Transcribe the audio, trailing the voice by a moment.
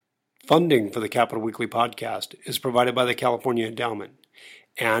Funding for the Capital Weekly podcast is provided by the California Endowment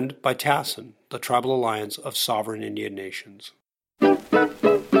and by TASIN, the Tribal Alliance of Sovereign Indian Nations.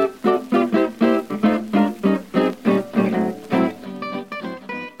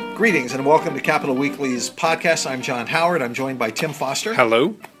 Greetings and welcome to Capital Weekly's podcast. I'm John Howard. I'm joined by Tim Foster.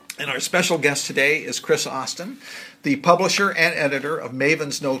 Hello. And our special guest today is Chris Austin, the publisher and editor of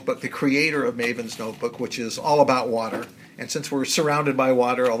Maven's Notebook, the creator of Maven's Notebook, which is all about water. And since we're surrounded by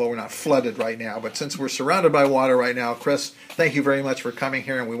water, although we're not flooded right now, but since we're surrounded by water right now, Chris, thank you very much for coming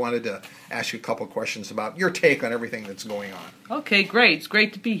here. And we wanted to ask you a couple of questions about your take on everything that's going on. Okay, great. It's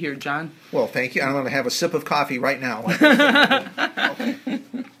great to be here, John. Well, thank you. I'm going to have a sip of coffee right now. Okay.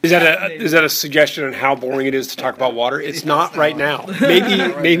 Is that a suggestion on how boring it is to talk about water? It's not right now.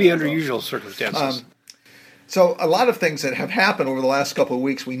 Maybe under usual circumstances. So a lot of things that have happened over the last couple of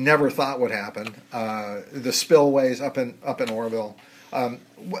weeks we never thought would happen. The spillways up in Oroville.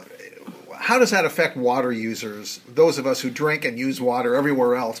 How does that affect water users? Those of us who drink and use water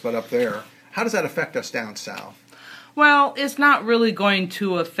everywhere else but up there. How does that affect us down south? Well, it's not really going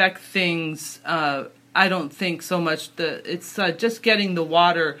to affect things. I don't think so much. It's just getting the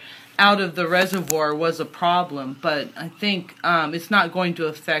water out of the reservoir was a problem, but I think it's not going to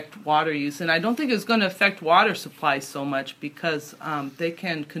affect water use, and I don't think it's going to affect water supply so much because they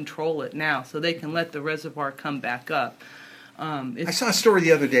can control it now, so they can let the reservoir come back up. I saw a story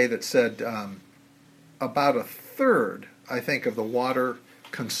the other day that said about a third, I think, of the water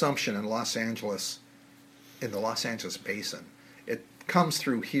consumption in Los Angeles, in the Los Angeles basin, it comes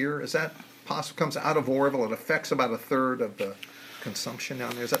through here. Is that possible? Comes out of Oroville. It affects about a third of the consumption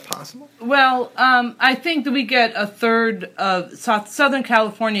down there. Is that possible? Well, I think that we get a third of Southern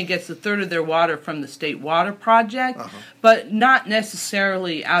California gets a third of their water from the State Water Project, but not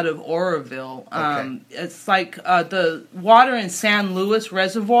necessarily out of Oroville. It's like the water in San Luis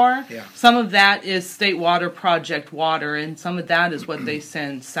Reservoir. Yeah. Some of that is State Water Project water, and some of that is what they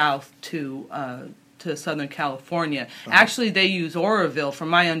send south to Southern California. Actually, they use Oroville, from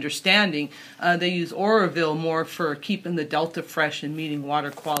my understanding. They use Oroville more for keeping the Delta fresh and meeting water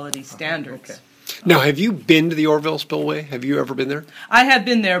quality standards. Okay. Now, have you been to the Oroville spillway? Have you ever been there? I have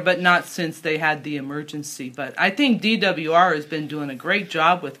been there, but not since they had the emergency. But I think DWR has been doing a great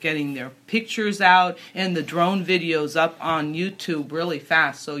job with getting their pictures out and the drone videos up on YouTube really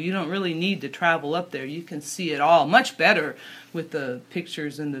fast. So you don't really need to travel up there. You can see it all much better with the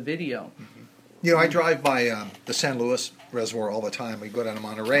pictures and the video. You know, I drive by the San Luis Reservoir all the time. We go down to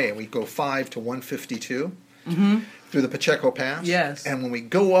Monterey, and we go 5 to 152 through the Pacheco Pass. Yes. And when we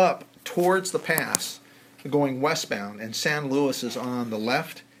go up towards the pass, going westbound, and San Luis is on the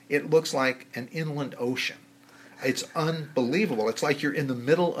left, it looks like an inland ocean. It's unbelievable. It's like you're in the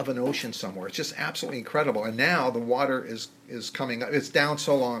middle of an ocean somewhere. It's just absolutely incredible. And now the water is coming up. It's down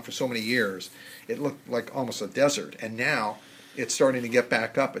so long for so many years. It looked like almost a desert. And now it's starting to get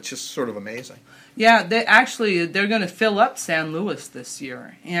back up. It's just sort of amazing. Yeah, they're going to fill up San Luis this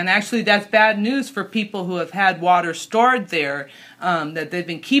year. And actually that's bad news for people who have had water stored there that they've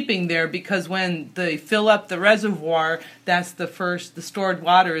been keeping there, because when they fill up the reservoir, that's the stored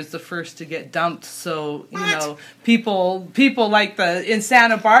water is the first to get dumped. So, you know, people like in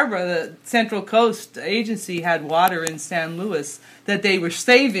Santa Barbara, the Central Coast Agency had water in San Luis that they were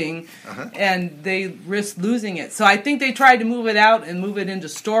saving, and they risked losing it. So I think they tried to move it out and move it into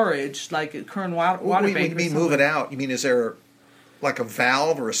storage, like at Kern Water Bank. You mean move it out? You mean is there like a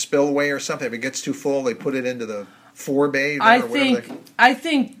valve or a spillway or something? If it gets too full, they put it into the forebay? I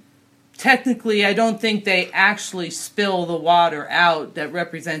think technically, I don't think they actually spill the water out that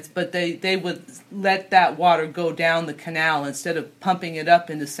represents, but they would let that water go down the canal instead of pumping it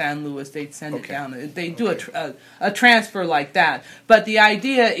up into San Luis. They'd send it down. They do a transfer like that. But the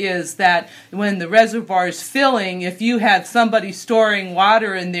idea is that when the reservoir is filling, if you have somebody storing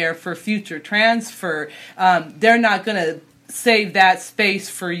water in there for future transfer, they're not going to save that space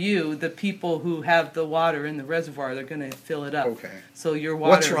for you. The people who have the water in the reservoir, they're going to fill it up. Okay. So your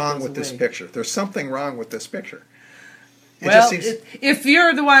water What's wrong goes with this away. picture? There's something wrong with this picture. If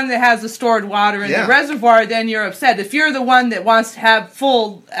you're the one that has the stored water in the reservoir, then you're upset. If you're the one that wants to have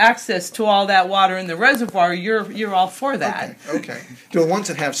full access to all that water in the reservoir, you're all for that. Okay. Do the ones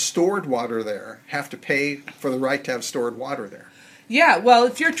that have stored water there have to pay for the right to have stored water there? Yeah, well,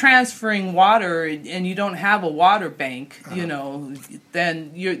 if you're transferring water and you don't have a water bank, you know,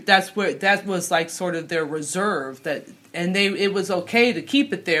 then that was like sort of their reserve it was okay to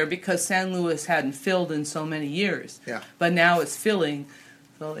keep it there because San Luis hadn't filled in so many years. Yeah. But now it's filling.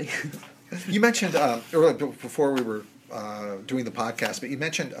 So you mentioned earlier before we were doing the podcast, but you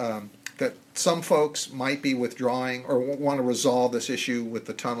mentioned that some folks might be withdrawing or want to resolve this issue with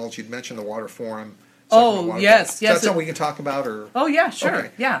the tunnels. You'd mentioned the water forum. Oh, Water yes, Forum. yes. Is that something we can talk about? Or Oh, yeah, sure,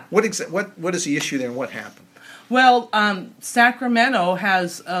 okay. yeah. What is the issue there, and what happened? Well, Sacramento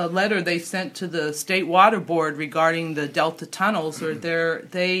has a letter they sent to the State Water Board regarding the Delta tunnels, or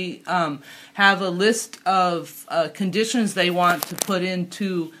they have a list of conditions they want to put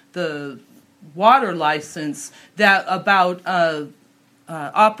into the water license that about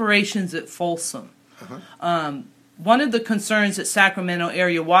operations at Folsom. One of the concerns that Sacramento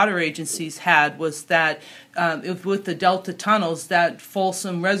area water agencies had was that if with the Delta tunnels, that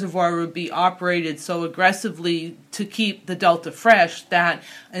Folsom Reservoir would be operated so aggressively to keep the Delta fresh that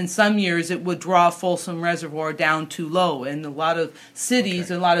in some years it would draw Folsom Reservoir down too low. And a lot of cities,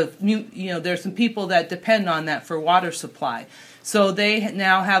 a lot of there's some people that depend on that for water supply. So they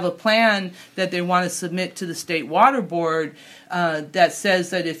now have a plan that they want to submit to the State Water Board that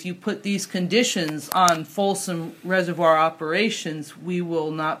says that if you put these conditions on Folsom Reservoir operations, we will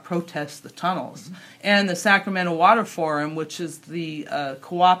not protest the tunnels. And the Sacramento Water Forum, which is the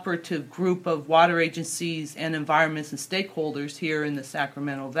cooperative group of water agencies and environments and stakeholders here in the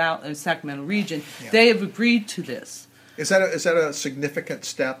Sacramento region, they have agreed to this. Is that a significant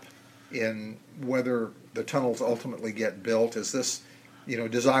step in whether the tunnels ultimately get built? Is this,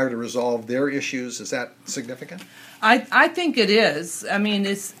 desire to resolve their issues, is that significant? I think it is. I mean,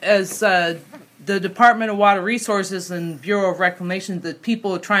 it's as the Department of Water Resources and Bureau of Reclamation, the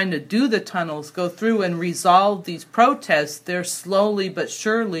people trying to do the tunnels go through and resolve these protests. They're slowly but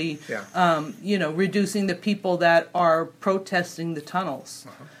surely, reducing the people that are protesting the tunnels.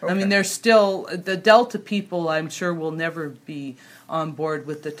 Okay. I mean, there's still the Delta people. I'm sure will never be on board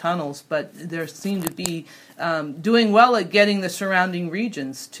with the tunnels, but there seem to be doing well at getting the surrounding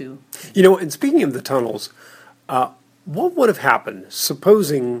regions to. And speaking of the tunnels, what would have happened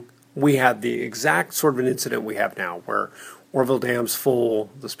supposing we had the exact sort of an incident we have now, where Orville Dam's full,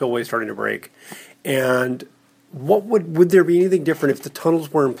 the spillway is starting to break, and would there be anything different if the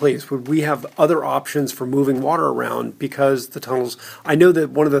tunnels were in place? Would we have other options for moving water around because the tunnels? I know that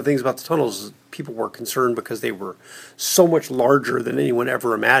one of the things about the tunnels is people were concerned because they were so much larger than anyone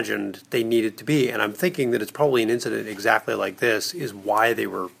ever imagined they needed to be, and I'm thinking that it's probably an incident exactly like this is why they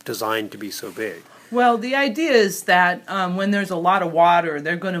were designed to be so big. Well, the idea is that when there's a lot of water,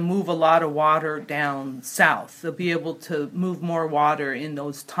 they're going to move a lot of water down south. They'll be able to move more water in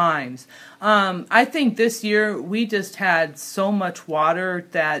those times. I think this year we just had so much water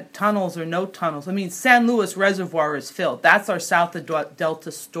that tunnels or no tunnels. I mean, San Luis Reservoir is filled. That's our south of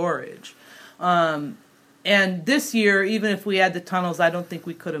Delta storage. And this year, even if we had the tunnels, I don't think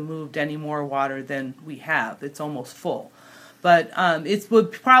we could have moved any more water than we have. It's almost full. But it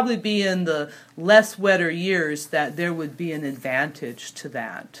would probably be in the less wetter years that there would be an advantage to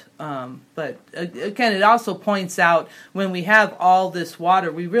that. But again, it also points out when we have all this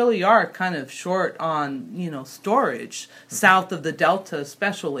water, we really are kind of short on storage south of the Delta,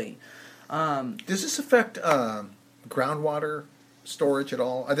 especially. Does this affect groundwater storage at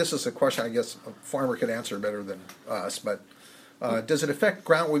all? This is a question I guess a farmer could answer better than us, but. Does it affect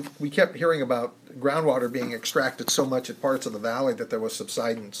ground? We kept hearing about groundwater being extracted so much at parts of the valley that there was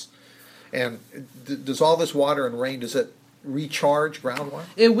subsidence. And does all this water and rain, does it recharge groundwater?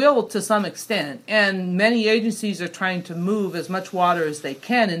 It will to some extent. And many agencies are trying to move as much water as they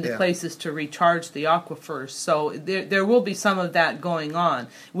can into places to recharge the aquifers. So there will be some of that going on.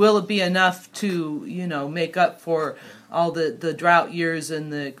 Will it be enough to, make up for all the drought years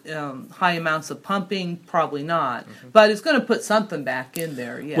and the high amounts of pumping? Probably not. But it's going to put something back in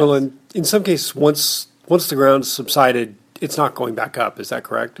there, yes. Well, in some cases, once the ground subsided, it's not going back up. Is that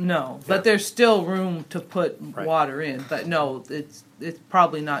correct? No, but there's still room to put water in. But no, it's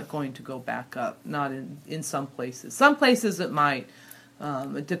probably not going to go back up, not in some places. Some places it might.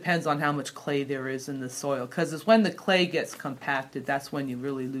 It depends on how much clay there is in the soil. Because it's when the clay gets compacted, that's when you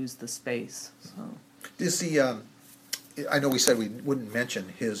really lose the space. So. Is the... I know we said we wouldn't mention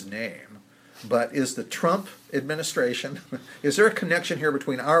his name, but is the Trump administration, is there a connection here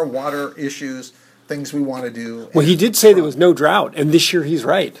between our water issues, things we want to do? Well, he did say there was no drought, and this year he's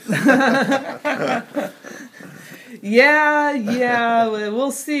right. Yeah,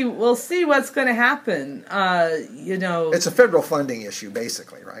 we'll see what's going to happen. It's a federal funding issue,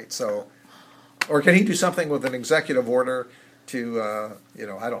 basically, right? So, or can he do something with an executive order to,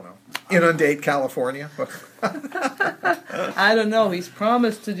 I don't know, inundate California? I don't know. He's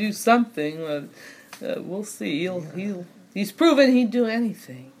promised to do something. We'll see. He's proven he'd do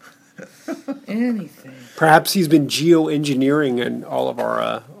anything. Anything. Perhaps he's been geoengineering in all of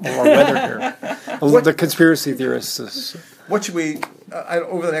our weather here. The conspiracy theorists. What should we,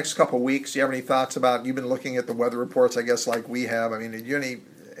 over the next couple of weeks, do you have any thoughts about, you've been looking at the weather reports, I guess, like we have. I mean, do you have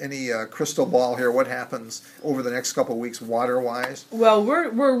any crystal ball here? What happens over the next couple of weeks water-wise? Well,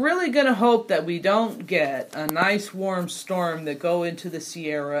 we're really going to hope that we don't get a nice warm storm that go into the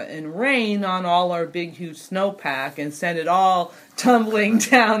Sierra and rain on all our big, huge snowpack and send it all tumbling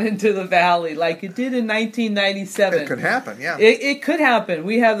down into the valley like it did in 1997. It could happen, yeah. It could happen.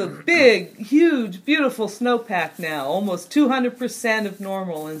 We have a big, huge, beautiful snowpack now, almost 200% of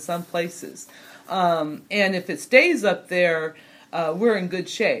normal in some places. And if it stays up there, we're in good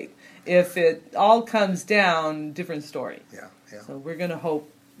shape. If it all comes down, different story. Yeah. So we're going to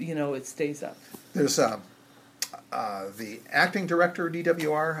hope, it stays up. There's the acting director of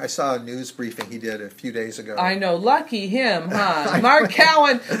DWR. I saw a news briefing he did a few days ago. I know, lucky him, huh? Mark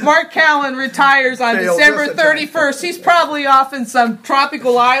Cowan retires on Dale, December just in time. 31st. He's probably off in some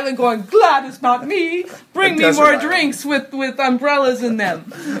tropical island going, glad it's not me. Bring me desert more island. drinks with umbrellas in them.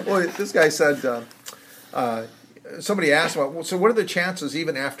 Well, this guy said, somebody asked about, well, so what are the chances,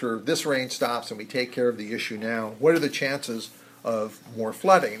 even after this rain stops and we take care of the issue now, what are the chances of more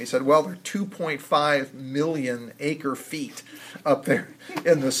flooding? And he said, well, there are 2.5 million acre feet up there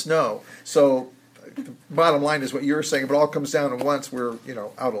in the snow. So the bottom line is what you were saying, if it all comes down at once, we're,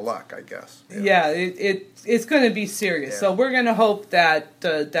 out of luck, I guess. Yeah, it's going to be serious. Yeah. So we're going to hope that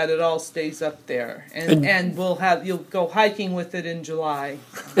it all stays up there, and you'll go hiking with it in July.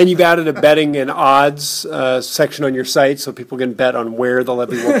 And you've added a betting and odds section on your site so people can bet on where the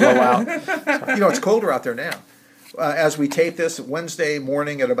levee will blow out. It's colder out there now. As we tape this Wednesday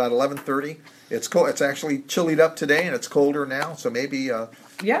morning at about 11:30, it's cold. It's actually chillied up today, and it's colder now. So maybe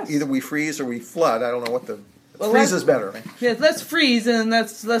Yes. either we freeze or we flood. I don't know what the Well, freeze is better. I mean. Yeah, let's freeze and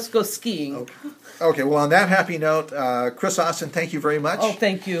let's go skiing. Okay. Well, on that happy note, Chris Austin, thank you very much. Oh,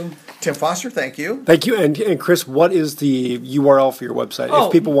 thank you. Tim Foster, thank you. Thank you. And Chris, what is the URL for your website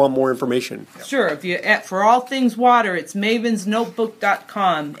if people want more information? Sure. For all things water, it's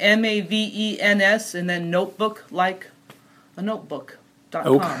mavensnotebook.com. MAVENS and then notebook like a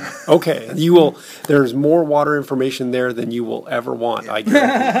notebook.com. Okay. There's more water information there than you will ever want, I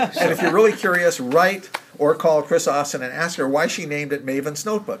guarantee. And if you're really curious, write or call Chris Austin and ask her why she named it Maven's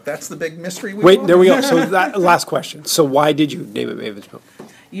Notebook. That's the big mystery. Wait, there we go. So that last question. So why did you name it Maven's Notebook?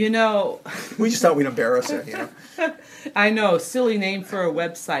 We just thought we'd embarrass it, I know, silly name for a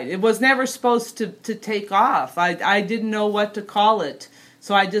website. It was never supposed to take off. I didn't know what to call it,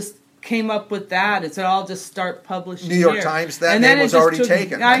 so I just came up with that and said I'll just start publishing. New York here. Times, that And name then was it just already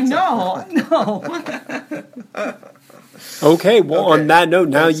taken. I know. Okay, well, Okay. on that note,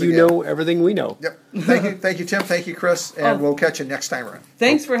 now Thanks you again. know everything we know. Yep. Thank you, Tim. Thank you, Chris. And we'll catch you next time around.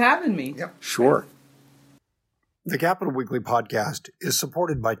 Thanks for having me. Yep. Sure. The Capital Weekly podcast is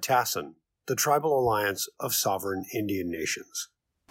supported by TASIN, the Tribal Alliance of Sovereign Indian Nations.